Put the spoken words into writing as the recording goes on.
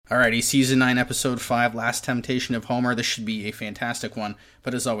Alrighty, Season 9, Episode 5, Last Temptation of Homer. This should be a fantastic one.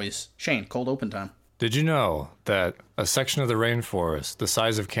 But as always, Shane, cold open time. Did you know that a section of the rainforest the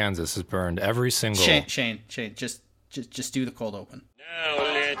size of Kansas is burned every single... Shane, just do the cold open. Now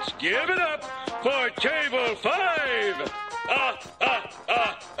let's give it up for Table 5.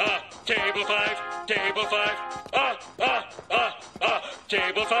 Table 5, Table 5.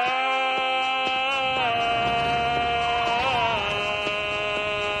 Table 5.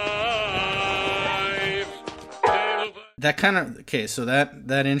 That kind of... Okay, so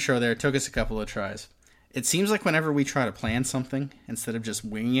that intro there took us a couple of tries. It seems like whenever we try to plan something, instead of just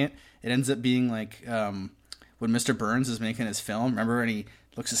winging it, it ends up being like when Mr. Burns is making his film. Remember when he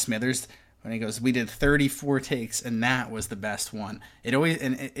looks at Smithers when he goes, "We did 34 takes, and that was the best one." It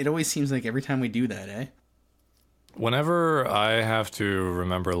always seems like every time we do that, eh? Whenever I have to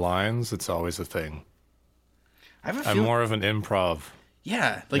remember lines, it's always a thing. I'm more of an improv.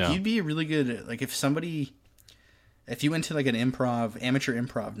 Yeah, You'd be a really good... Like if you went to like an amateur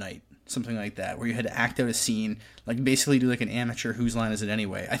improv night, something like that, where you had to act out a scene, like basically do like an amateur whose line is it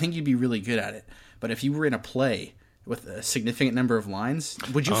anyway, I think you'd be really good at it. But if you were in a play with a significant number of lines,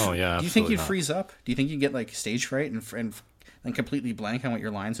 would you? Oh yeah. Do you think you'd freeze up? Do you think you'd get like stage fright and completely blank on what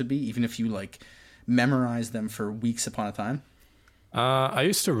your lines would be, even if you like memorized them for weeks upon a time? I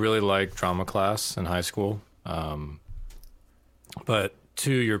used to really like drama class in high school, but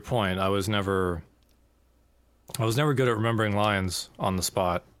to your point, I was never good at remembering lines on the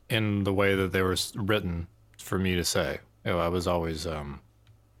spot in the way that they were written for me to say. I was always trying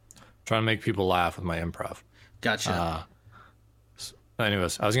to make people laugh with my improv. Gotcha.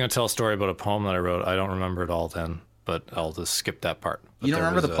 Anyways, I was going to tell a story about a poem that I wrote. I don't remember it all then, but I'll just skip that part. But you don't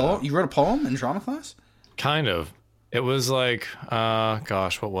remember the poem? You wrote a poem in drama class? Kind of. It was like,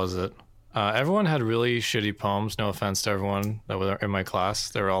 what was it? Everyone had really shitty poems. No offense to everyone that was in my class.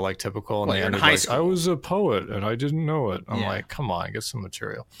 They were all like typical, and they ended like, "I was a poet and I didn't know it." I'm like, "Come on, get some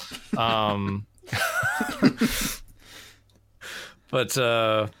material." But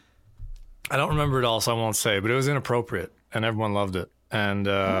I don't remember it all, so I won't say. But it was inappropriate, and everyone loved it. And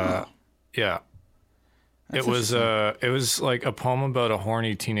yeah, it was like a poem about a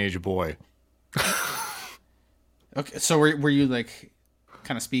horny teenage boy. Okay, so were you like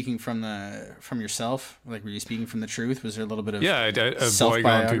kind of speaking from yourself? Like, were you speaking from the truth? Was there a little bit of a boy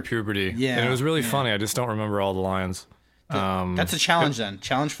going through puberty? Yeah, and it was really funny. I just don't remember all the lines. That's a challenge then.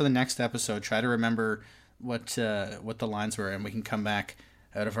 Challenge for the next episode. Try to remember what the lines were, and we can come back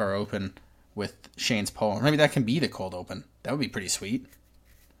out of our open with Shane's poem. Maybe that can be the cold open. That would be pretty sweet.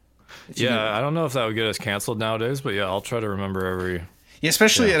 I don't know if that would get us canceled nowadays, but yeah, I'll try to remember every... Yeah,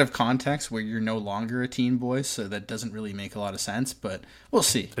 especially out of context where you're no longer a teen boy, so that doesn't really make a lot of sense, but we'll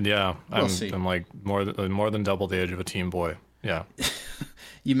see. Yeah, I'm like more than double the age of a teen boy. Yeah.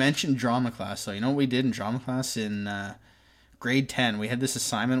 You mentioned drama class, so you know what we did in drama class in grade 10? We had this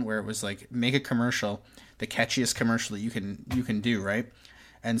assignment where it was like, make a commercial, the catchiest commercial that you can do, right?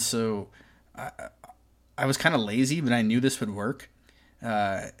 And so I was kind of lazy, but I knew this would work.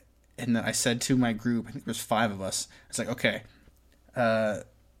 And then I said to my group, I think there was 5 of us, I was like, okay,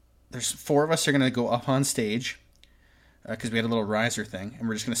 there's 4 of us are going to go up on stage because we had a little riser thing, and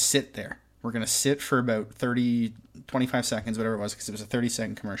we're just going to sit there. We're going to sit for about 25 seconds, whatever it was, because it was a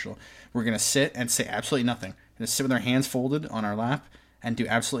 30-second commercial. We're going to sit and say absolutely nothing. We're going to sit with our hands folded on our lap and do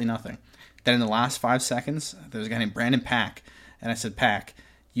absolutely nothing. Then in the last 5 seconds, there was a guy named Brandon Pack, and I said, Pack,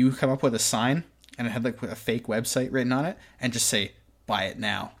 you come up with a sign, and it had like a fake website written on it, and just say, buy it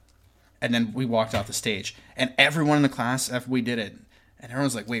now. And then we walked off the stage. And everyone in the class, after we did it, and everyone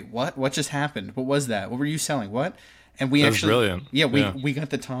was like, wait, what? What just happened? What was that? What were you selling? What? And we That's brilliant. Yeah, we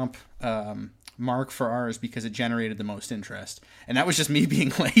got the top mark for ours because it generated the most interest. And that was just me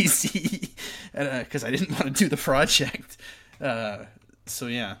being lazy because I didn't want to do the project. So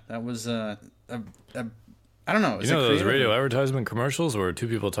yeah, that was I don't know. Those radio advertisement commercials where 2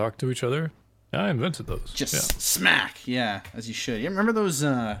 people talk to each other? I invented those. Just smack. Yeah, as you should. You remember those...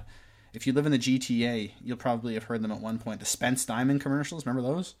 if you live in the GTA, you'll probably have heard them at one point. The Spence Diamond commercials, remember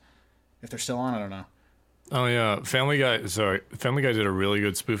those? If they're still on, I don't know. Oh yeah, Family Guy did a really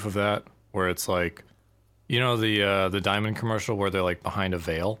good spoof of that, where it's like, the diamond commercial where they're like behind a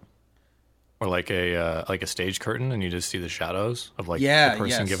veil, or like a stage curtain, and you just see the shadows of like the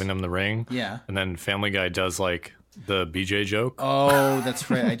person giving them the ring. Yeah, and then Family Guy does like the BJ joke. Oh, that's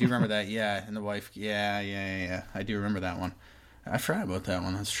right. I do remember that. Yeah, and the wife. Yeah. I do remember that one. I forgot about that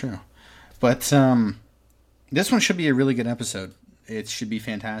one. That's true. But this one should be a really good episode. It should be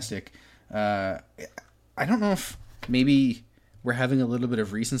fantastic. I don't know if maybe we're having a little bit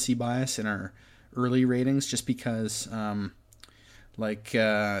of recency bias in our early ratings just because Like,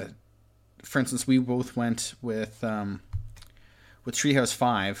 for instance, we both went with Treehouse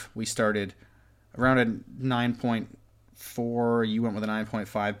 5. We started around a 9.4. You went with a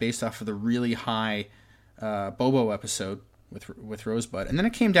 9.5 based off of the really high Bobo episode with Rosebud. And then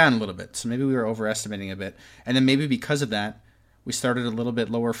it came down a little bit. So maybe we were overestimating a bit. And then maybe because of that, we started a little bit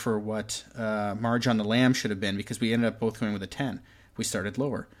lower for what Marge on the Lamb should have been, because we ended up both going with a 10. We started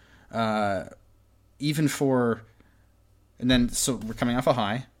lower. And then, so we're coming off a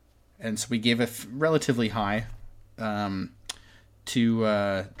high. And so we gave a relatively high to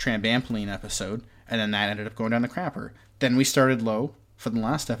Trambampoline episode, and then that ended up going down the crapper. Then we started low for the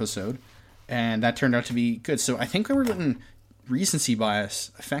last episode, and that turned out to be good. So I think we were letting recency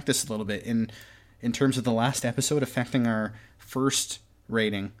bias affect us a little bit in terms of the last episode affecting our first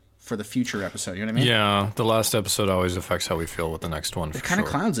rating for the future episode. You know what I mean? Yeah, the last episode always affects how we feel with the next one. It kind of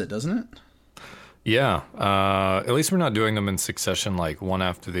clouds it, doesn't it? Yeah, at least we're not doing them in succession, like one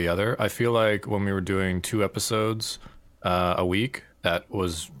after the other. I feel like when we were doing 2 episodes a week, that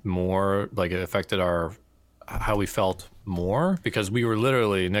was more like it affected how we felt more, because we were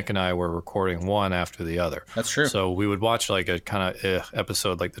literally, Nick and I were recording one after the other. That's true. So we would watch like a kind of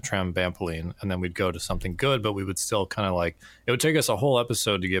episode like the Trambampoline, and then we'd go to something good, but we would still kind of like, it would take us a whole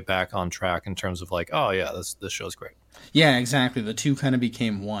episode to get back on track in terms of like, oh yeah, this show's great. Yeah, exactly. The 2 kind of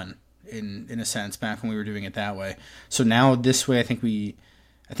became one. In a sense, back when we were doing it that way. So now this way, you're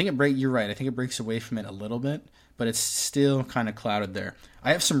right. I think it breaks away from it a little bit, but it's still kind of clouded there.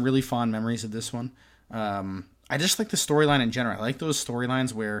 I have some really fond memories of this one. I just like the storyline in general. I like those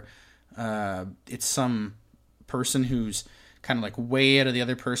storylines where it's some person who's kind of like way out of the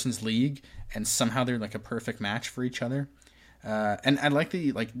other person's league, and somehow they're like a perfect match for each other. And I like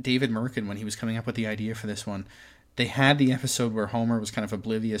David Merkin, when he was coming up with the idea for this one. They had the episode where Homer was kind of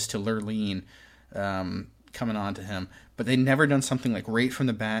oblivious to Lurleen coming on to him, but they'd never done something like right from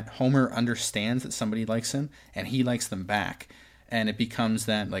the bat. Homer understands that somebody likes him, and he likes them back. And it becomes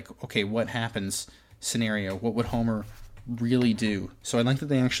that, like, okay, what happens scenario? What would Homer really do? So I like that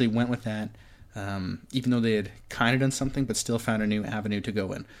they actually went with that, even though they had kind of done something, but still found a new avenue to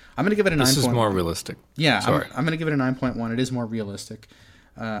go in. I'm going to give it a 9.1. This is more realistic. Yeah, I'm going to give it a 9.1. It is more realistic.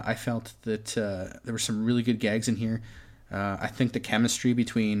 I felt that there were some really good gags in here. I think the chemistry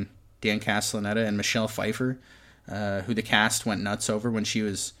between Dan Castellaneta and Michelle Pfeiffer, who the cast went nuts over when it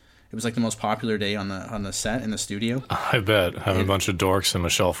was like the most popular day on the set in the studio. I bet. Having a bunch of dorks and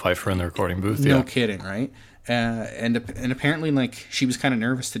Michelle Pfeiffer in the recording booth. No yeah. kidding, right? And apparently, like, she was kind of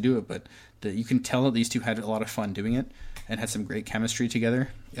nervous to do it, but you can tell that these two had a lot of fun doing it and had some great chemistry together.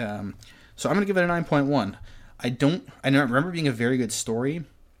 So I'm going to give it a 9.1. I remember being a very good story.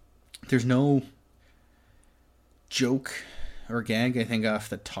 There's no joke or gag, I think, off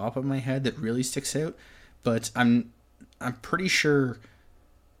the top of my head that really sticks out. But I'm pretty sure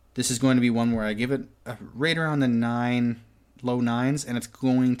this is going to be one where I give it right around the 9, low 9s, and it's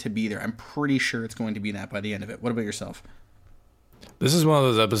going to be there. I'm pretty sure it's going to be that by the end of it. What about yourself? This is one of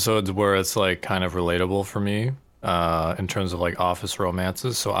those episodes where it's like kind of relatable for me in terms of like office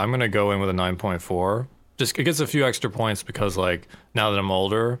romances. So I'm going to go in with a 9.4. Just it gets a few extra points because, like, now that I'm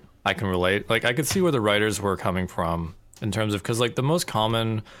older, I can relate. Like, I could see where the writers were coming from in terms of, because like the most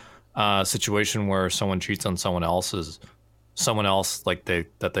common situation where someone cheats on someone else is someone else like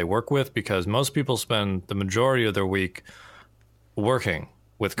that they work with, because most people spend the majority of their week working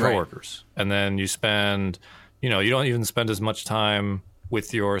with coworkers, right. And then you spend, you don't even spend as much time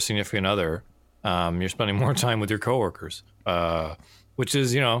with your significant other. You're spending more time with your coworkers, which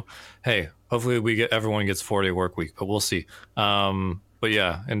is, hey, hopefully everyone gets 4-day work week, but we'll see. But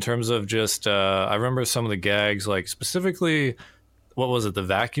yeah, in terms of just, I remember some of the gags, like specifically, what was it? The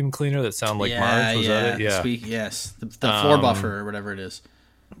vacuum cleaner that sounded like Marge? Was that it? Yeah. Yes. The floor buffer or whatever it is.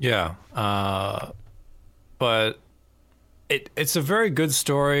 Yeah. But it's a very good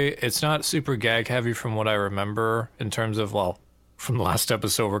story. It's not super gag heavy from what I remember in terms of, from the last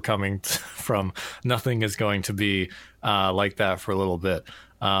episode, we're coming from nothing is going to be like that for a little bit.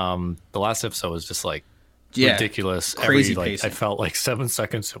 The last episode was just like ridiculous. Crazy pacing. I felt like 7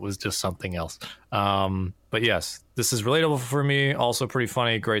 seconds it was just something else. But yes, this is relatable for me. Also pretty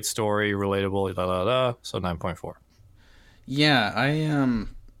funny, great story, relatable. So 9.4. Yeah,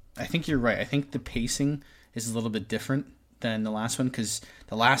 I think you're right. I think the pacing is a little bit different than the last one, because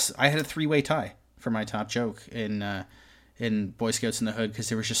I had a 3-way tie for my top joke in Boy Scouts in the Hood, because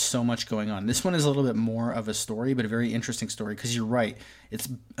there was just so much going on. This one is a little bit more of a story, but a very interesting story, because you're right. It's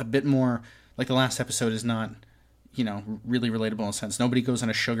a bit more, like the last episode is not, really relatable in a sense. Nobody goes on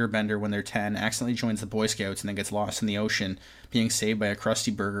a sugar bender when they're 10, accidentally joins the Boy Scouts, and then gets lost in the ocean, being saved by a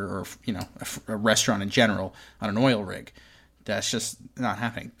Krusty Burger or, a restaurant in general on an oil rig. That's just not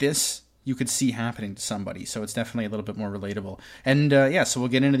happening. This you could see happening to somebody, so it's definitely a little bit more relatable. And so we'll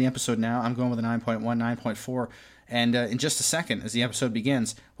get into the episode now. I'm going with a 9.1, 9.4. And in just a second, as the episode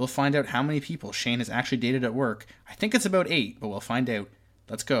begins, we'll find out how many people Shane has actually dated at work. I think it's about 8, but we'll find out.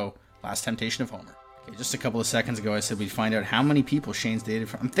 Let's go. Last Temptation of Homer. Okay, just a couple of seconds ago, I said we'd find out how many people Shane's dated.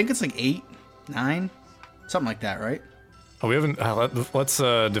 I think it's like 8, 9, something like that, right? Oh, we haven't. Let's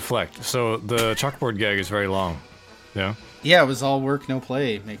deflect. So the chalkboard gag is very long. Yeah. Yeah, it was all work, no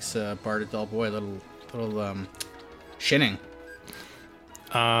play. Makes Bart a dull boy. Little shinning.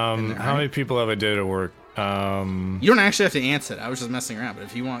 How many people have I dated at work? You don't actually have to answer it. I was just messing around, but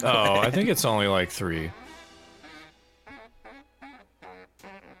if you want... Oh, I think it's only like 3.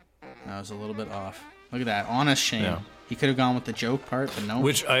 I was a little bit off. Look at that. Honest Shane. Yeah. He could have gone with the joke part, but no.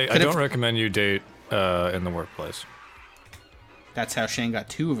 Which I don't recommend you date in the workplace. That's how Shane got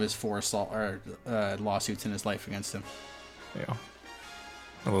 2 of his 4 lawsuits in his life against him. Yeah.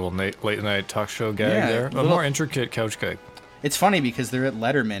 A little late night talk show gag there. A more intricate couch gag. It's funny because they're at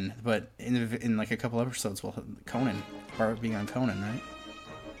Letterman, but in like a couple episodes, Conan, Bart being on Conan, right?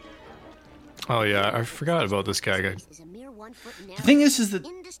 Oh yeah, I forgot about this guy. The thing is that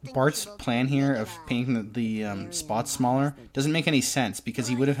Bart's plan here of painting the spots smaller doesn't make any sense because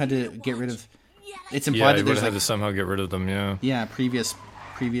he would have had to get rid of. It's implied that he would have had to somehow get rid of them. Yeah. Yeah, previous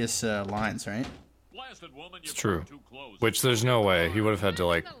lines, right? It's true. Which there's no way he would have had to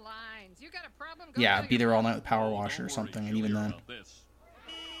like. Yeah, be there all night with power washer or something, and even then.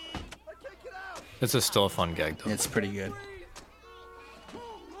 It's still a fun gag though. It's pretty good.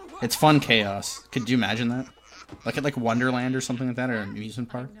 It's fun chaos. Could you imagine that? Like Wonderland or something like that, or an amusement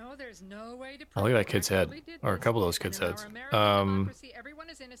park? Oh, look at that kid's head. Or a couple of those kids' heads.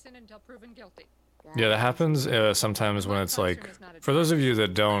 Yeah, that happens sometimes when it's like... For those of you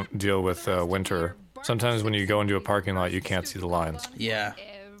that don't deal with winter, sometimes when you go into a parking lot, you can't see the lines. Yeah.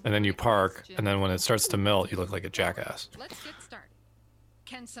 And then you park, and then when it starts to melt, you look like a jackass. Let's get started.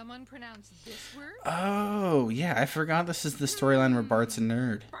 Can someone pronounce this word? Oh, yeah, I forgot this is the storyline where Bart's a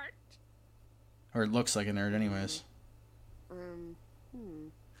nerd. Or it looks like a nerd anyways.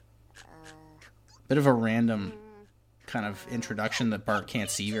 Bit of a random kind of introduction that Bart can't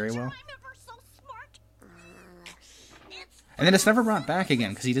see very well. And then it's never brought back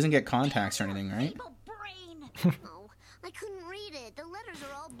again because he doesn't get contacts or anything, right?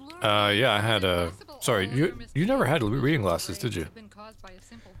 Yeah, I had a... Sorry, you never had reading glasses, did you?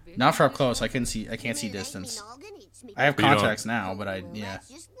 Not for up close. I can't see distance. I have contacts now, but I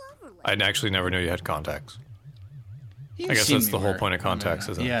actually never knew you had contacts. I guess that's the whole point of contacts,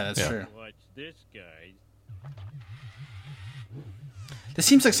 isn't it? Yeah, that's true. This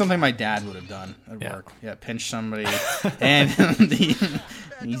seems like something my dad would have done at work. Yeah, pinch somebody, and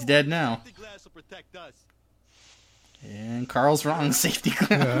he's dead now. And Carl's wrong. Safety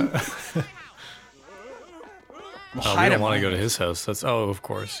glass. Yeah. We don't want to go to his house. That's of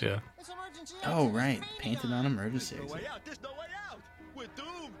course, yeah. Oh right, painted on emergency exit. We're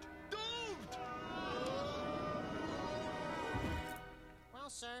doomed. Well,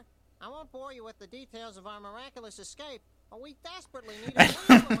 sir, I won't bore you with the details of our miraculous escape, but we desperately need a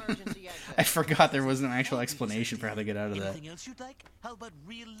emergency exit. I forgot there was an actual explanation for how to get out of that. Anything else you'd like? How about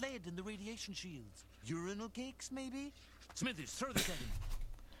real lead in the radiation shields? Urinal cakes, maybe? Smithers, throw this at him.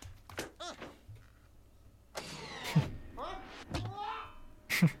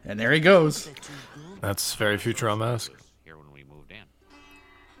 And there he goes. That's very Futurama-esque.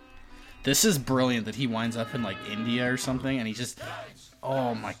 This is brilliant that he winds up in like India or something, and he just...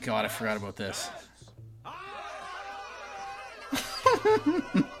 Oh my god, I forgot about this.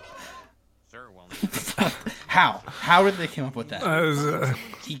 How? How did they come up with that?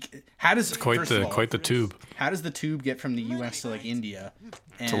 How does quite the tube? How does the tube get from the U.S. to like India?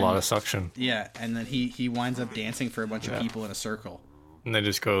 It's a lot of suction. Yeah, and then he winds up dancing for a bunch of people in a circle. And they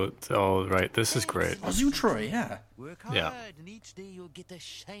just go, oh right, this is great. Oh, Zootroy, yeah. Work hard, and each day you'll get a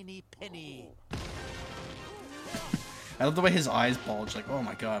shiny penny. I love the way his eyes bulge, like, oh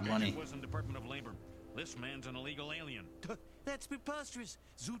my god, money. Department of Labor. This man's an illegal alien. That's preposterous.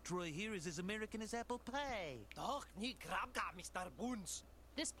 Zootroy here is as American as apple pie. Doch, nie Grabga, Mr. Boons.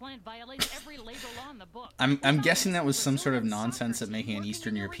 This plan violates every labor law in the book. I'm guessing that was some sort of nonsense at making an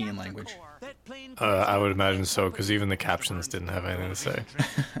Eastern European language. I would imagine so, because even the captions didn't have anything to say.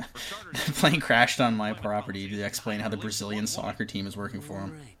 The plane crashed on my property to explain how the Brazilian soccer team is working for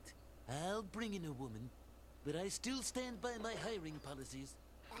him. Right. I'll bring in a woman, but I still stand by my hiring policies.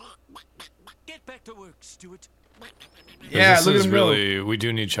 Get back to work, Stuart. Yeah, this look is at him go. really, we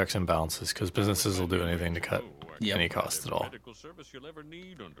do need checks and balances, because businesses will do anything to cut any cost at all. Medical service you'll ever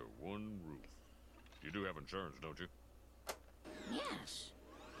need under one roof. You do have insurance, don't you? Yes.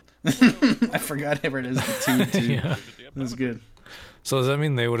 I forgot ever it is the two. Yeah. That was good. So does that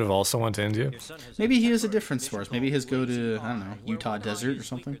mean they would have also went to India? Maybe he has a different source. Maybe his go to, I don't know, Utah desert or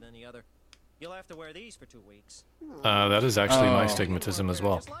something. You'll have to wear these for 2 weeks. That is actually my Oh. stigmatism as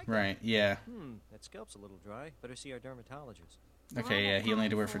well. Right, yeah. That scalp's a little dry. Better see our dermatologist. Okay, yeah, he only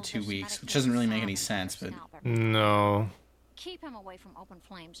had to wear it for 2 weeks, which doesn't really make any sense, but... No. Keep him away from open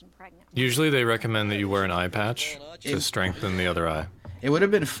flames and pregnant. Usually they recommend that you wear an eye patch to strengthen the other eye. It would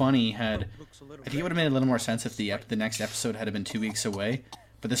have been funny had... I think it would have made a little more sense if the next episode had been 2 weeks away,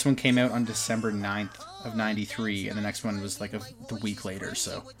 but this one came out on December 9th of 93, and the next one was like the week later,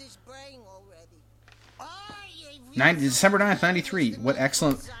 so... December 9th, 93. What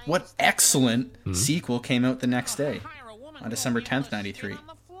excellent sequel came out the next day on December 10th, 93.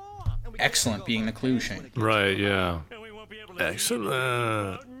 Excellent being the clue, Shane. Right, yeah.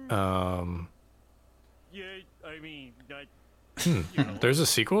 Excellent. There's a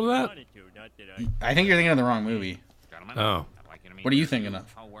sequel to that? I think you're thinking of the wrong movie. Oh. What are you thinking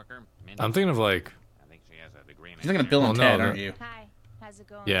of? I'm thinking of like... You're thinking of Bill and no, Ted, no. aren't you? Hi. How's it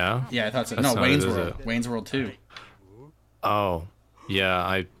going? Yeah? Yeah, I thought so. That's No, not Wayne's it, is World. it? Wayne's World 2. Oh. Yeah,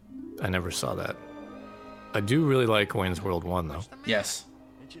 I never saw that. I do really like Wayne's World 1, though. Yes.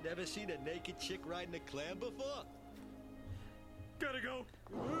 Ain't you never seen a naked chick riding a clam before? Gotta go.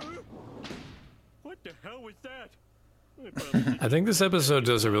 What the hell was that? I think this episode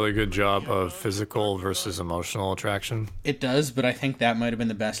does a really good job of physical versus emotional attraction. It does, but I think that might have been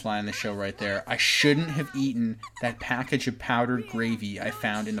the best line in the show right there. I shouldn't have eaten that package of powdered gravy I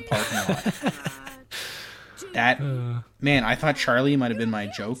found in the parking lot. That, man, I thought Charlie might have been my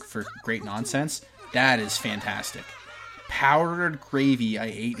joke for great nonsense. That is fantastic. Powdered gravy I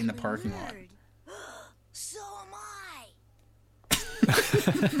ate in the parking lot. So am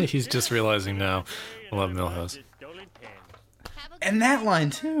I. He's just realizing now. I love Milhouse. And that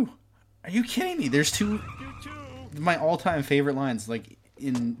line, too. Are you kidding me? There's two my all-time favorite lines, like,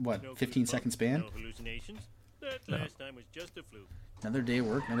 in, what, 15-second span? Last time was just a fluke. Another day of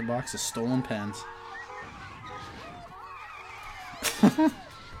work, another box of stolen pens.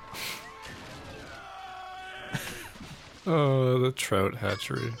 Oh, the trout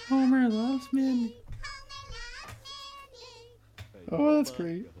hatchery. Homer loves Mindy. Oh, that's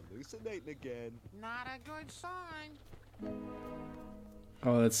great. Hallucinating again. Not a good sign.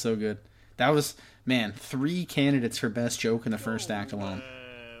 Oh, that's so good. That was, man, 3 candidates for best joke in the first act alone.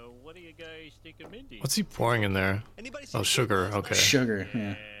 What do you guys think of Mindy? What's he pouring in there? Oh, sugar. Okay. Sugar,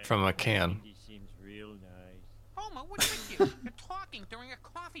 yeah. From a can. He seems real nice. Homer, what's with you? You're talking during a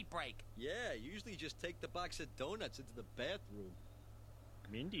coffee break. Yeah, usually just take the box of donuts into the bathroom.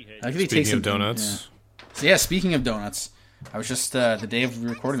 Mindy I had could be Speaking tasting of donuts. Yeah. So yeah, speaking of donuts, I was just the day of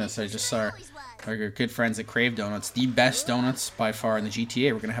recording this. I just saw our good friends at Crave Donuts, the best donuts by far in the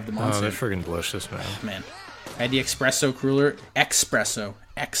GTA. We're gonna have them on Oh, they're soon. friggin' delicious, man. Man, I had the espresso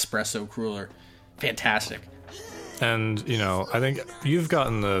cruller, fantastic. And, you know, I think you've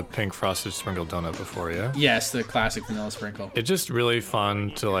gotten the pink frosted sprinkled donut before, yeah? Yes, the classic vanilla sprinkle. It's just really fun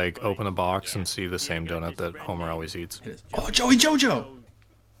to, like, open a box and see the same donut that Homer always eats. Oh, Joey Jojo.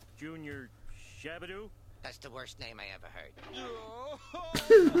 Junior Shabadoo. That's the worst name I ever heard.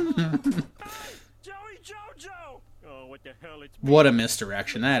 Joey Jojo! Oh, what the hell? It's What a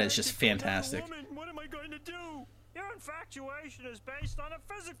misdirection. That is just fantastic. Woman, what am I going to do? Your infatuation is based on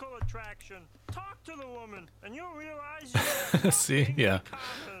a physical attraction. Talk to the woman, and you'll realize you See? Yeah.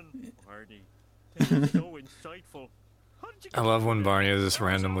 Marty, that is so insightful. How did you I love when Barney is just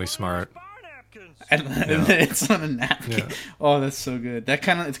randomly smart. bar napkins? And Yeah. it's on a napkin. Yeah. Oh, that's so good. It's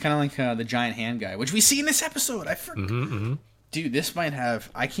kind of like the giant hand guy, which we see in this episode. I forgot. Dude, this might have.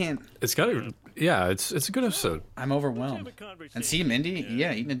 I can't. It's got a, yeah, it's a good episode. I'm overwhelmed. And see Mindy,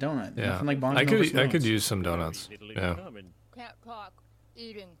 yeah, eating a donut. Yeah. Nothing like bonding I over could donuts. use some donuts. Yeah. Can't talk.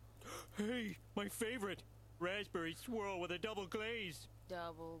 Eating. Hey, my favorite. Raspberry swirl with a double glaze.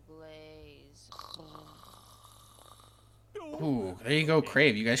 Double glaze. Ooh, there you go,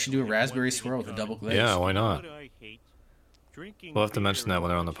 Crave. You guys should do a raspberry swirl with a double glaze. Yeah, why not? What I hate. Drinking We'll have to mention beer that when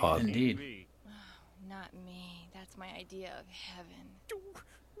they're on the on pod. Indeed. TV. Not me. That's my idea of heaven.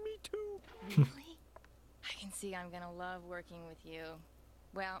 Me too. Really? I can see I'm gonna love working with you.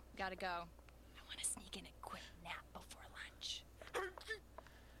 Well, gotta go. I want to sneak in a quick nap before lunch.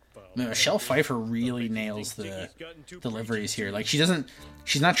 Michelle Pfeiffer really nails the deliveries here. Like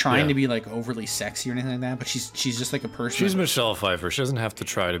she's not trying to be like overly sexy or anything like that, but she's just like a person. She's Michelle Pfeiffer. She doesn't have to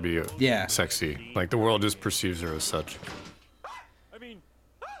try to be Yeah. sexy. Like, the world just perceives her as such. I mean,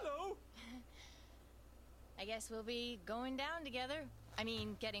 hello. I guess we'll be going down together. I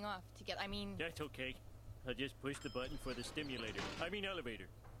mean, getting off together. I mean, That's okay. I'll just push the button for the stimulator. I mean elevator.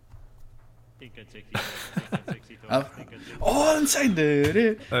 Think on sexy thoughts, think on sexy thoughts, think on sexy Oh, inside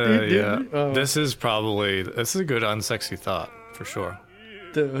the. Yeah. Oh. This is a good unsexy thought for sure.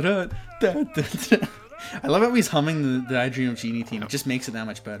 I love how he's humming the I Dream of Jeannie theme. It just makes it that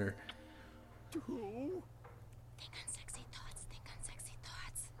much better. Think on sexy thoughts, think on sexy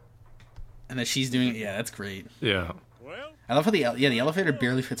thoughts. And that she's doing it. Yeah, that's great. Yeah. Well, I love how the elevator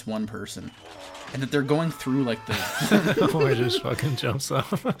barely fits one person. And that they're going through like the. Oh, it just fucking jumps up.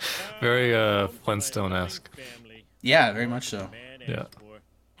 Very Flintstone-esque. family. Yeah, very much so. Man Yeah. asked for.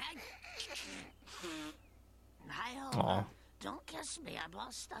 Hi, Aw. Homer. Don't kiss me. I'm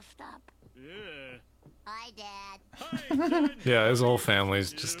all stuffed up. Yeah. Hi, Dad. Hi, son. Yeah, his whole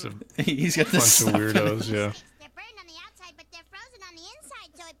family's just a He's got this bunch of weirdos. Yeah. They're burned on the outside, but they're frozen on the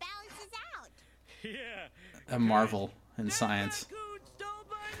inside, so it balances out. Yeah. A marvel in science. Raccoon stole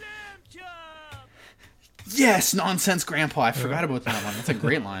my lamb chop. Yes, nonsense, Grandpa. I forgot about that one. That's a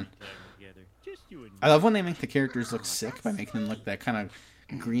great line. Together. Just you and me. I love when they make the characters look sick by making them look that kind of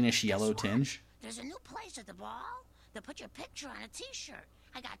greenish yellow tinge. There's a new place at the ball. They'll put your picture on a T-shirt.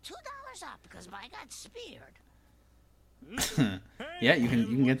 I got $2 off because mine got speared. Yeah, you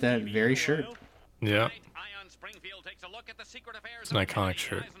can get that very shirt. Yeah. Ion Springfield takes a look at the secret affairs It's an iconic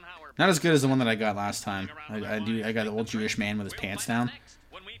shirt. Not as good as the one that I got last time. I got the old Jewish man with his pants down.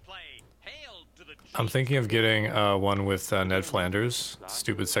 when we play Hail to the I'm thinking of getting one with Ned Flanders,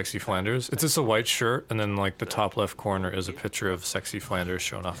 stupid sexy Flanders. It's just a white shirt, and then like the top left corner is a picture of sexy Flanders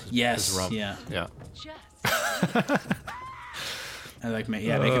showing off his rump. Yeah. Yeah. I like make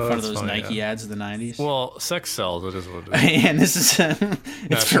fun of that's those funny, Nike yeah. ads of the 90s. Well, sex sells. It is what it is. And this is it's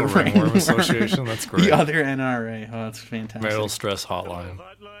National for Ringworm Association. That's great. The other NRA. Oh, that's fantastic. Marital stress hotline.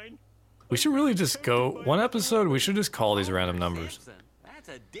 Hotline. We should really just go one episode. We should just call these random numbers. That's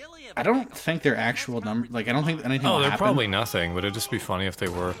a dilly of I don't think they're actual numbers. Like, I don't think anything Oh, will they're happen. probably nothing, but it'd just be funny if they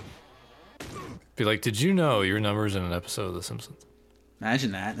were. Be like, did you know your number's in an episode of The Simpsons?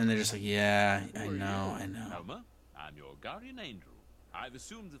 Imagine that. And they're just like, yeah, I know. Homer, I'm your guardian angel. I've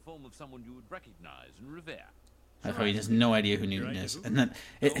assumed the form of someone you would recognize and revere. I thought he has no idea who Newton is. And then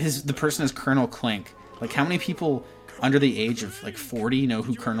the person is Colonel Clink. Like, how many people under the age of like 40 know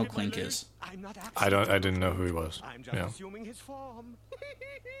who Colonel Clink is? I didn't know who he was. I'm just Yeah. assuming his form.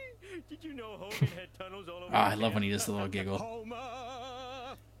 Did you know Hogan had tunnels all over? Oh, I his love when head? he does the little giggle. Homer,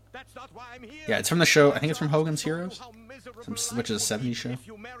 that's not why I'm here. Yeah, it's from the show. I think it's from Hogan's Heroes, How miserable which is a life would be 70s show. If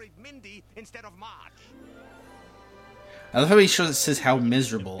you married Mindy instead of Marge. I love how he says how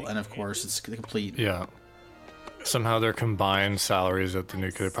miserable, and of course it's the complete. Yeah. Somehow their combined salaries at the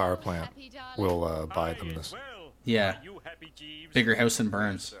nuclear power plant will buy them this. Well, Yeah, are you happy, Jeeves? bigger house than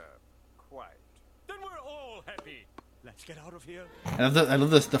Burns. Quite. Then we're all happy. Let's get out of here. I love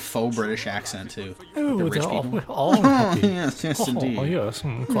the faux British accent too. Oh, the rich people. all happy. Yes, yes, indeed. Oh, yes,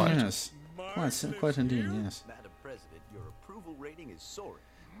 quite. Yes, quite indeed. Yes. Madam President, your approval rating is soaring.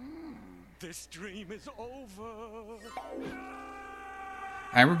 This dream is over.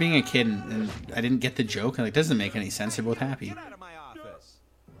 I remember being a kid and I didn't get the joke. And like, doesn't make any sense. They're both happy. Get out of my office.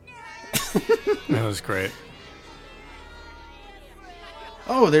 That was great.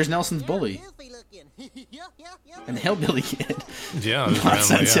 Oh, there's Nelson's bully Filthy looking. Yeah, yeah, yeah. and the hillbilly kid. Yeah, it was randomly,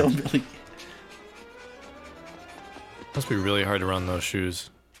 Nonsense yeah. hillbilly kid. Must be really hard to run those shoes.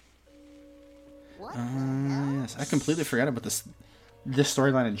 Yes, I completely forgot about this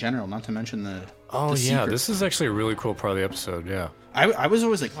storyline in general. Not to mention the. Oh, the yeah, secret. this is actually a really cool part of the episode, yeah. I was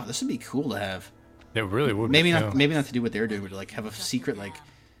always like, oh, this would be cool to have. It really would Maybe be, not. yeah. Maybe not to do what they're doing, but to like have a secret like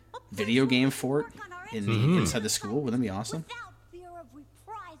video game fort in the inside the school. Wouldn't that be awesome?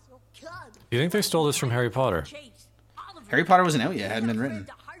 You think they stole this from Harry Potter? Harry Potter wasn't out yet; it hadn't been written.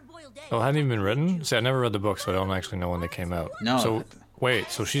 Oh, it hadn't even been written? See, I never read the book, so I don't actually know when they came out. No. So, wait,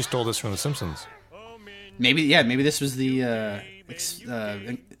 so she stole this from The Simpsons? Maybe maybe this was the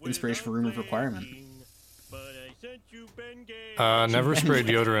inspiration for Room of Requirement. But I sent you Ben Gay. Never spray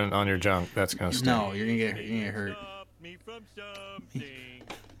deodorant on your junk. That's gonna stink. No, you're gonna get hurt. Stop me from something.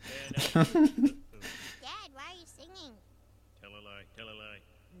 Dad, why are you singing? Tell a lie, tell a lie.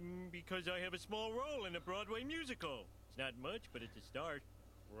 Because I have a small role in a Broadway musical. It's not much, but it's a start.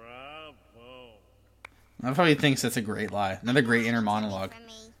 Bravo. I love how he thinks that's a great lie. Another great inner monologue. For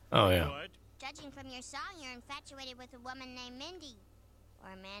me. Oh, yeah. What? Judging from your song, you're infatuated with a woman named Mindy. Or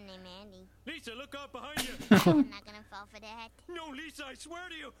a man named Andy. Lisa, look out behind you. I'm not gonna fall for that. No, Lisa, I swear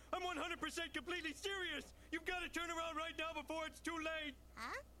to you, I'm 100% completely serious. You've got to turn around right now before it's too late.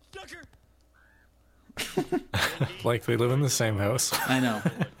 Huh? Sucker. Like they live in the same house. I know.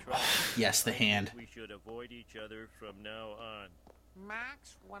 Yes, the hand. We should avoid each other from now on.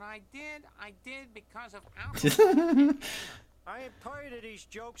 Max, what I did because of alcohol. I am tired of these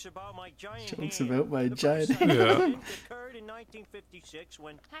jokes about my giant Jokes hand. about my The giant first hand. incident occurred in 1956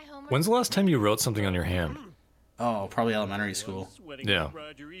 when... Hi, Homer. When's the last time you wrote something on your hand? Oh, probably elementary school. Yeah.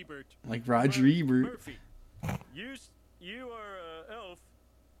 Roger Ebert. Like Roger Ebert. Murphy. You are elf.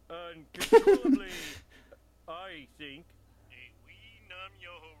 Uncontrollably, I think.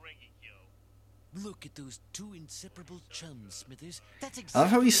 Look at those two inseparable chums, Smithers. That's I exactly love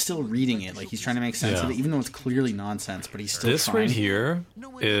how he's still reading it. Like he's trying to make sense of Yeah. it, even though it's clearly nonsense. But he's still This trying. right here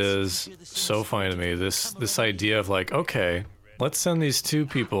is so funny to me. This idea of like, okay, let's send these two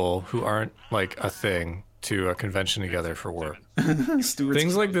people who aren't like a thing to a convention together for work.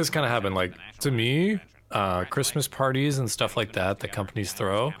 Things like this kind of happen. Like to me, Christmas parties and stuff like that companies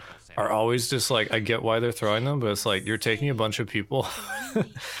throw are always just like, I get why they're throwing them, but it's like you're taking a bunch of people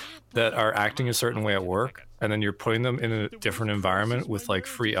that are acting a certain way at work, and then you're putting them in a different environment with like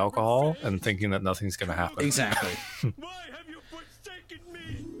free alcohol and thinking that nothing's going to happen. Exactly. Why have you forsaken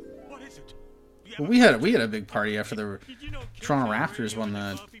me? What is it? Well, we had a big party after the Toronto Raptors won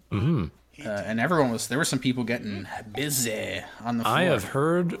the. And there were some people getting busy on the floor. I have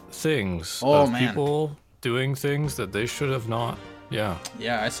heard things Oh, of man. people doing things that they should have not. Yeah.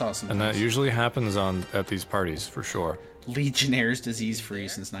 Yeah, I saw some. And that things. usually happens at these parties for sure. Legionnaires disease free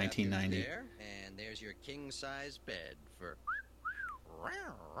since 1990. There, and there's your king-size bed for...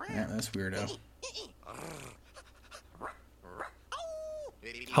 Yeah, that's weirdo.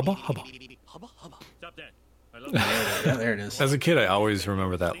 Hubba hubba. Stop that. I love Yeah, there it is. As a kid, I always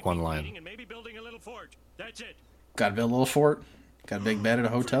remember that one line. and maybe building a little fort. That's it. Got to build a little fort. Got a big bed at a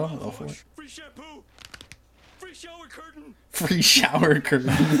hotel. A little fort. Free shampoo. Free shower curtain. Free shower curtain.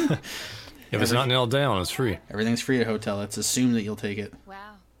 If it's not nailed down, it's free. Everything's free at a hotel. Let's assume that you'll take it.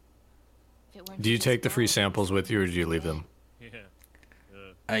 Wow. If it weren't Do you for take the this free girl- samples with you, or do you leave them? Yeah.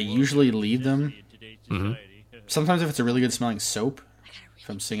 I usually leave them. In today's Mhm. society. Sometimes if it's a really good smelling soap, if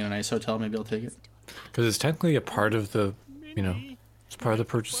I'm staying in a nice hotel, maybe I'll take it. Because it's technically a part of the, it's part of the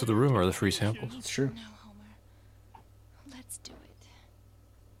purchase of the room or the free samples. It's true. No, Homer. Let's do it.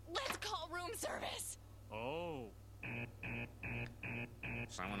 Let's call room service. Oh.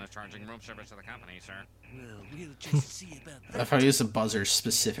 Someone is charging room service to the company, sir. Well, we'll just see about that. I've probably used a buzzer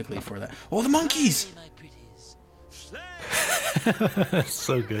specifically for that. Oh, the monkeys! My pretties. That's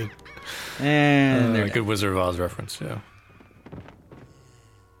so good. And they're Good Wizard of Oz reference, yeah.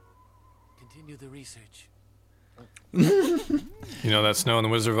 Continue the research. You know that snow in the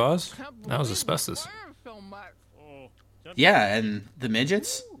Wizard of Oz? That was asbestos. Oh. Yeah, and the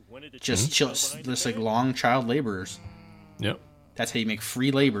midgets When did the just chill, just like long child laborers. Yep. That's how you make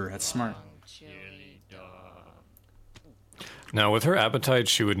free labor. That's smart. Now, with her appetite,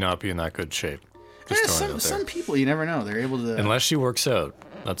 she would not be in that good shape. Just Yeah, throwing it out some there. people you never know. They're able to. Unless she works out.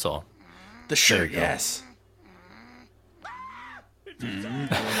 That's all. The shirt, you go. yes.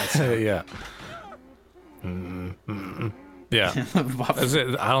 Yeah. Yeah. That's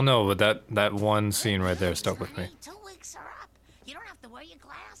it. I don't know, but that one scene right there stuck with me. 2 weeks are up. You don't have to wear your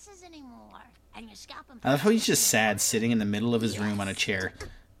glasses anymore. And your scalp and I love how he's just sad, sitting in the middle of his room on a chair.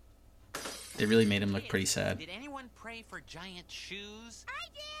 They really made him look pretty sad. Did anyone pray for giant shoes? I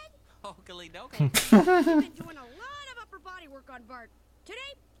did. Okey doke. I've been doing a lot of upper body work on Bart. Today,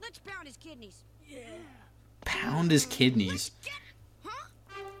 let's pound his kidneys. Pound his kidneys.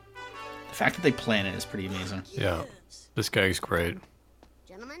 The fact that they plan it is pretty amazing. Yeah. This guy's great.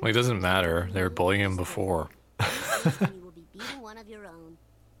 Gentlemen, Well, it doesn't matter. They were bullying him before. you will be beating one of your own.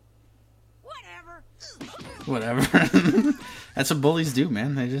 Whatever. That's what bullies do,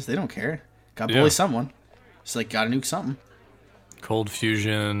 man. They don't care. Got to bully Yeah. someone. It's like gotta nuke something. Cold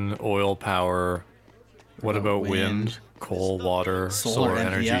fusion, oil power. What about wind? Coal, water, solar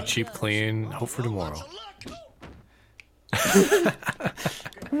energy, yeah. cheap, clean. Hope for tomorrow.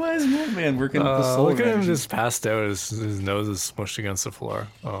 Why is Moon Man working with the solar Look at him energy? just passed out. His nose is smushed against the floor.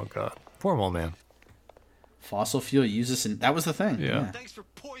 Oh god, poor mole man. Fossil fuel uses, and that was the thing. Yeah. Thanks for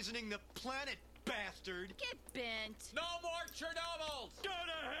poisoning the planet, bastard. Get bent. No more Chernobyls! Go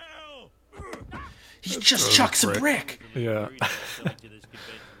to hell! He just chucks a brick. Yeah. Worried about going to this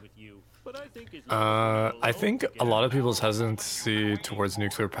convention with you, but I think as long as we're I alone think a together- lot of people's hesitancy towards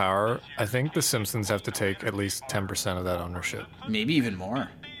nuclear power. I think the Simpsons have to take at least 10% of that ownership. Maybe even more.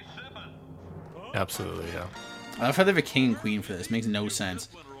 Absolutely, yeah. I love how they have a king and queen for this. Makes no sense.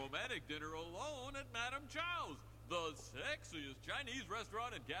 Went a romantic dinner alone at Madame Chow's, the sexiest Chinese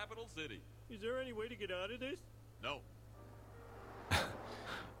restaurant in capital city. Is there any way to get out of this? No.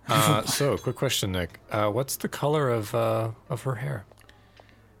 So, quick question, Nick. What's the color of her hair?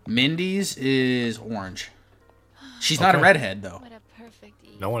 Mindy's is orange. She's not a Okay. redhead though. What a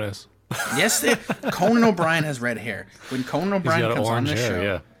No one is. Yes, Conan O'Brien has red hair. When Conan O'Brien got comes on this orange show,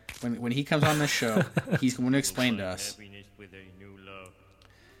 hair, yeah. when he comes on this show, he's going to explain to us. Happiness with a new love.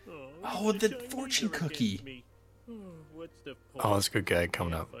 Oh, the fortune cookie. What's the Oh, that's a good gag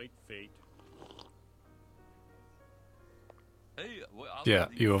coming up. fight fate? Hey, well, I'll Yeah,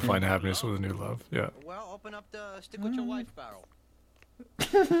 leave you will for find new happiness love. with a new love. Yeah. Well, open up the stick with your wife barrel.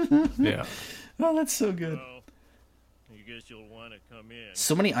 Yeah. Oh, that's so good. Well, I guess you'll want to come in.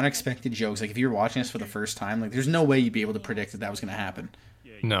 So many unexpected jokes. Like, if you were watching this for the first time, like, there's no way you'd be able to predict that was going to happen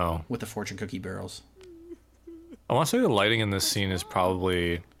No. with the fortune cookie barrels. I want to say the lighting in this scene is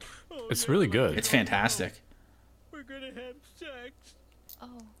probably... It's really good. It's fantastic. We're gonna have sex.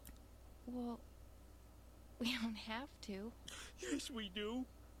 Oh, well, we don't have to. Yes, we do.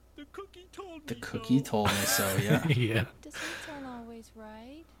 The cookie told me The cookie so. told me so, yeah. Yeah. Desserts aren't always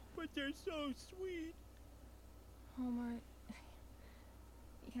right. But they're so sweet. Homer,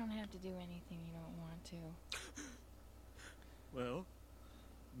 you don't have to do anything you don't want to. Well,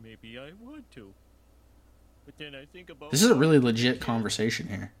 maybe I want to. But then I think about This is a really legit conversation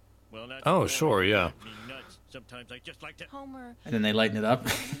here. Well, not Oh, to sure, yeah. drive me nuts. Sometimes I just like to. Homer, And then they lighten it up.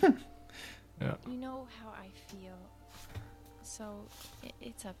 Yeah. you know how I feel. So,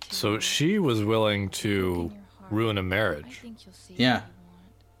 it's up to So you. she was willing to Open your heart. ruin a I marriage. think you'll see Yeah. what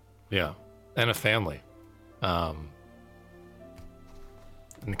you want. Yeah. And a family. And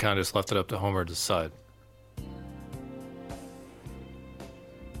kind of just left it up to Homer to decide.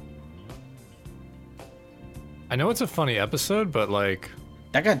 I know it's a funny episode, but like...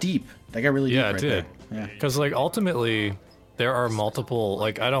 That got deep. That got really deep Yeah, it right did. there. Yeah. Because like ultimately, there are multiple.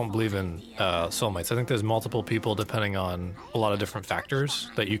 Like I don't believe in soulmates. I think there's multiple people depending on a lot of different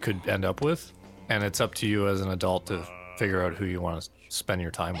factors that you could end up with, and it's up to you as an adult to figure out who you want to spend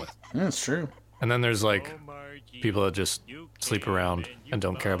your time with. Yeah, that's true. And then there's like people that just sleep around and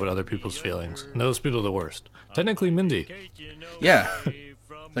don't care about other people's feelings. And those people are the worst. Technically, Mindy. Yeah.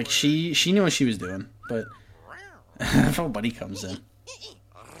 Like, she knew what she was doing, but if old buddy comes in.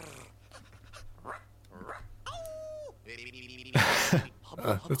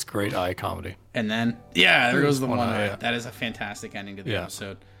 That's great eye comedy. And then, yeah, there goes the One one. eye, yeah. That is a fantastic ending to the Yeah.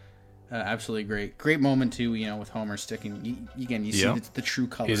 episode. Absolutely great. Great moment, too, with Homer sticking. You see Yeah. the true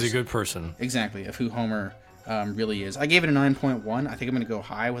colors. He's a good person. Exactly, of who Homer really is. I gave it a 9.1. I think I'm going to go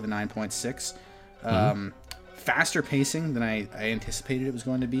high with a 9.6. Faster pacing than I anticipated it was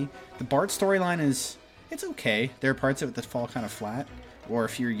going to be. The Bart storyline it's okay. There are parts of it that fall kind of flat. Or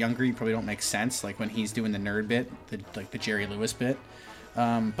if you're younger, you probably don't make sense. Like when he's doing the nerd bit, the Jerry Lewis bit.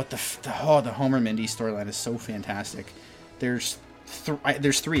 But the Homer Mindy storyline is so fantastic. There's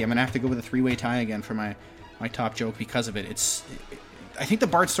three. I'm gonna have to go with a three-way tie again for my top joke because of it. I think the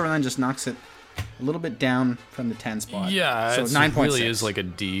Bart storyline just knocks it a little bit down from the 10 spot. Yeah, so it 9.6. really is like a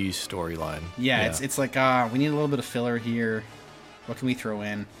D storyline. Yeah, it's like we need a little bit of filler here. What can we throw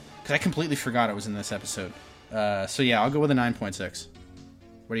in? Because I completely forgot it was in this episode. So yeah, I'll go with a 9.6.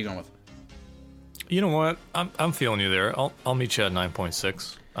 What are you going with? You know what? I'm feeling you there. I'll meet you at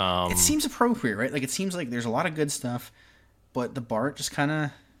 9.6. It seems appropriate, right? Like it seems like there's a lot of good stuff, but the Bart just kind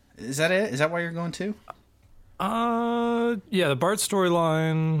of is that it? Is that why you're going to? Yeah, the Bart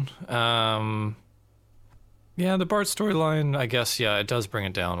storyline. Yeah, the Bart storyline. I guess it does bring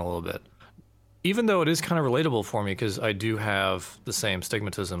it down a little bit. Even though it is kind of relatable for me because I do have the same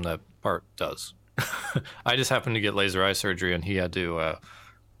stigmatism that Bart does. I just happened to get laser eye surgery, and he had to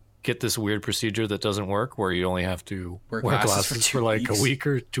get this weird procedure that doesn't work, where you only have to wear glasses for like a week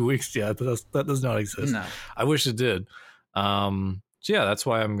or 2 weeks. Yeah, that does not exist. No. I wish it did. So yeah, that's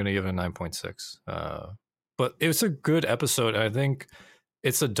why I'm going to give it a 9.6. But it's a good episode. I think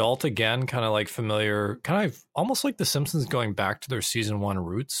it's adult again, kind of like familiar, kind of almost like The Simpsons going back to their season 1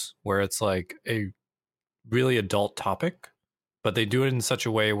 roots, where it's like a really adult topic, but they do it in such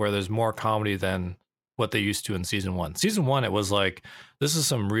a way where there's more comedy than what they used to in season 1. Season 1, it was like, this is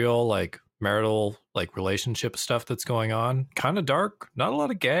some real like marital like relationship stuff that's going on. Kind of dark, not a lot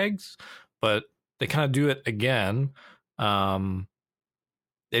of gags, but they kind of do it again.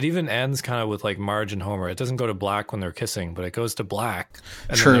 It even ends kind of with like Marge and Homer. It doesn't go to black when they're kissing, but it goes to black.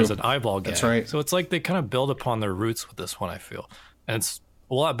 And True. then there's an eyeball gag. That's right. So it's like they kind of build upon their roots with this one, I feel. And it's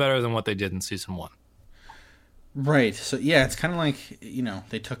a lot better than what they did in season 1. Right. So yeah, it's kind of like,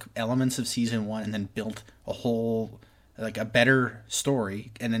 they took elements of season 1 and then built a whole, like a better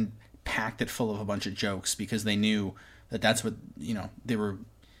story and then packed it full of a bunch of jokes because they knew that that's what, they were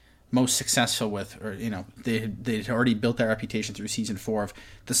most successful with, or, they'd already built their reputation through season 4 of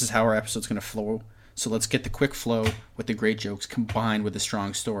this is how our episode's going to flow. So let's get the quick flow with the great jokes combined with the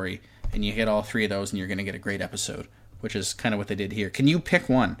strong story. And you hit all three of those and you're going to get a great episode. which is kind of what they did here. Can you pick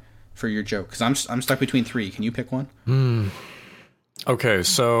one for your joke? Because I'm stuck between three. Can you pick one? Okay,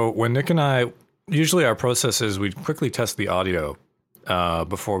 so when Nick and I, usually our process is we quickly test the audio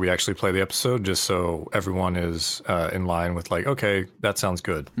before we actually play the episode, just so everyone is in line with like, okay, that sounds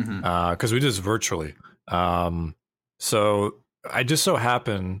good. Because we do this virtually. So I just so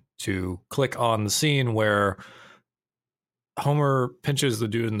happen to click on the scene where Homer pinches the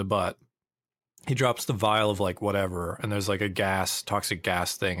dude in the butt. He drops the vial of like whatever, and there's like a toxic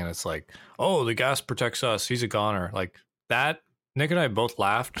gas thing, and it's like, oh, the gas protects us. He's a goner. Like that. Nick and I both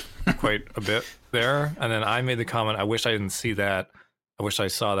laughed quite a bit there, and then I made the comment, I wish I didn't see that. I wish I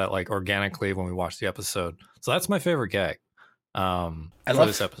saw that like organically when we watched the episode. So that's my favorite gag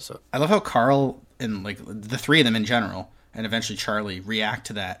this episode. I love how Carl and like the three of them in general, and eventually Charlie, react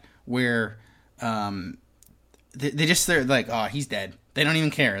to that, where they're like, oh, he's dead. They don't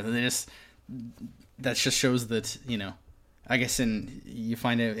even care. That just shows that, you know, I guess you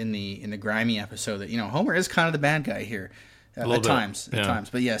find out in the grimy episode that, you know, Homer is kind of the bad guy here at times.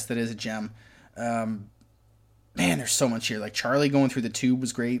 But yes, that is a gem. Man, there's so much here. Like Charlie going through the tube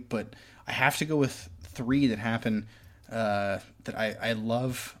was great, but I have to go with three that happen that I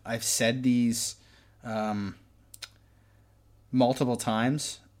love. I've said these multiple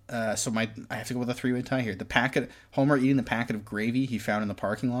times. So I have to go with a three-way tie here. Homer eating the packet of gravy he found in the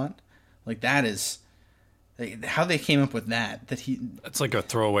parking lot. Like that is how they came up with that. It's like a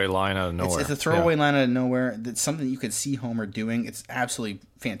throwaway line out of nowhere. It's a throwaway line out of nowhere. That's something you could see Homer doing. It's absolutely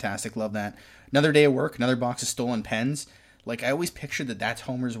fantastic. Love that. Another day of work, another box of stolen pens. Like I always pictured that's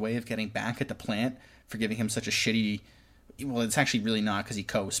Homer's way of getting back at the plant for giving him such a shitty. Well, it's actually really not because he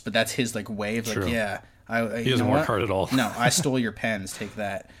coasts, but that's his like way of like, True. yeah. He doesn't work hard at all. No, I stole your pens. Take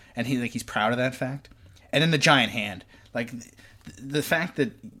that. And he's proud of that fact. And then the giant hand, like the fact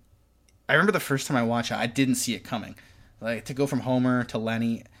that I remember the first time I watched it, I didn't see it coming. Like to go from Homer to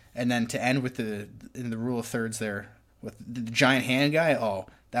Lenny, and then to end with in the rule of thirds there with the giant hand guy. Oh,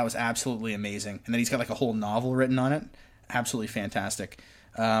 that was absolutely amazing. And then he's got like a whole novel written on it. Absolutely fantastic.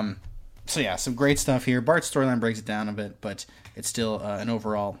 So yeah, some great stuff here. Bart's storyline breaks it down a bit, but it's still an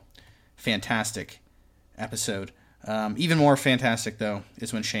overall fantastic episode. Even more fantastic, though,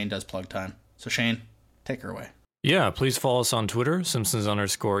 is when Shane does plug time. So, Shane, take her away. Yeah, please follow us on Twitter,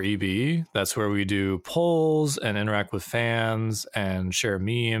 Simpsons_EBE. That's where we do polls and interact with fans and share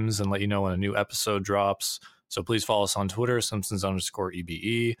memes and let you know when a new episode drops. So please follow us on Twitter,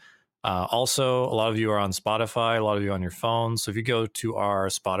 Simpsons_EBE. Also, a lot of you are on Spotify, a lot of you on your phones. So if you go to our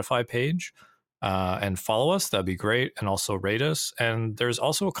Spotify page and follow us, that'd be great. And also rate us. And there's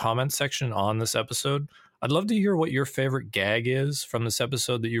also a comment section on this episode. I'd love to hear what your favorite gag is from this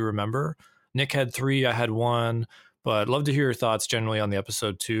episode that you remember. Nick had 3, I had 1, but I'd love to hear your thoughts generally on the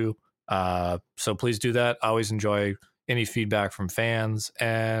episode too. So please do that. I always enjoy any feedback from fans.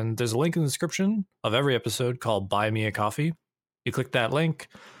 And there's a link in the description of every episode called Buy Me a Coffee. You click that link,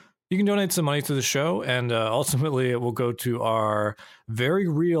 you can donate some money to the show, and ultimately it will go to our very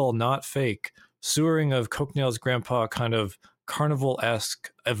real, not fake, sewering of Cokenail's grandpa kind of carnival-esque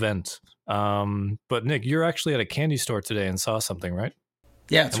event. But Nick, you're actually at a candy store today and saw something, right?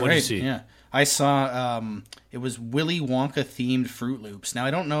 Yeah, that's right. Yeah, I saw it was Willy Wonka themed Fruit Loops. Now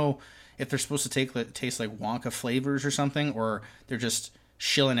I don't know if they're supposed to taste like Wonka flavors or something, or they're just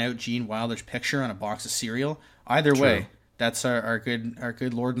shilling out Gene Wilder's picture on a box of cereal. Either way, that's our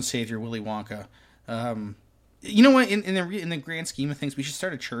good Lord and Savior Willy Wonka. You know what? In the grand scheme of things, we should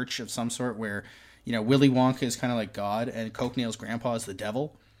start a church of some sort where, you know, Willy Wonka is kind of like God and Cokenail's grandpa is the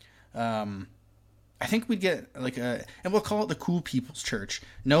devil. I think we'd get like and we'll call it the Cool People's Church.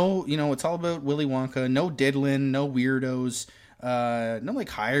 No, you know, it's all about Willy Wonka. No diddling, no weirdos, no like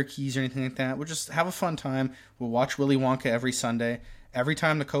hierarchies or anything like that. We'll just have a fun time. We'll watch Willy Wonka every Sunday. Every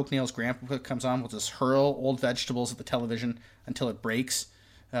time the Cokenail's grandpa comes on, we'll just hurl old vegetables at the television until it breaks.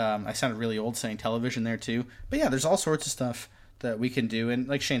 I sounded really old saying television there too. But yeah, there's all sorts of stuff that we can do. And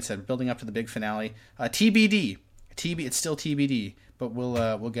like Shane said, building up to the big finale. TBD. It's still TBD, but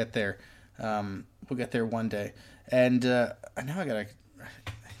we'll get there. We'll get there one day. And now I gotta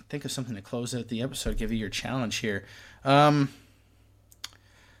think of something to close out the episode. Give you your challenge here.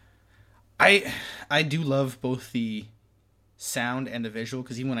 I do love both the sound and the visual,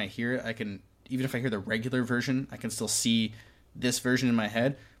 because even when I hear it, even if I hear the regular version, I can still see this version in my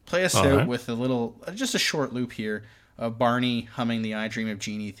head. Play us out with just a short loop here of Barney humming the I Dream of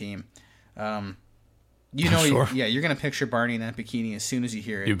Jeannie theme. You know, sure. You're going to picture Barney in that bikini as soon as you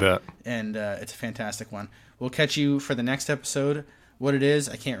hear it. You bet. And it's a fantastic one. We'll catch you for the next episode. What it is,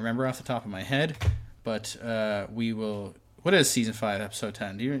 I can't remember off the top of my head, but we will... What is Season 5, Episode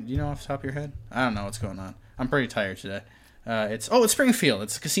 10? Do you know off the top of your head? I don't know what's going on. I'm pretty tired today. It's Springfield.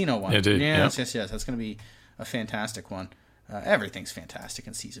 It's a casino one. Yeah, dude. Yes. That's going to be a fantastic one. Everything's fantastic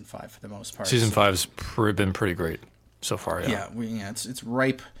in season 5 for the most part. Season 5's been pretty great so far. Yeah. It's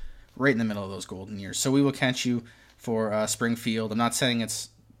ripe, right in the middle of those golden years. So we will catch you for Springfield. I'm not saying its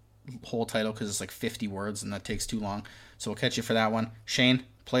whole title because it's like 50 words and that takes too long. So we'll catch you for that one. Shane,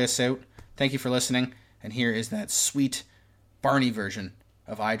 play us out. Thank you for listening. And here is that sweet Barney version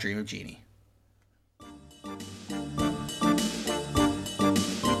of I Dream of Jeannie.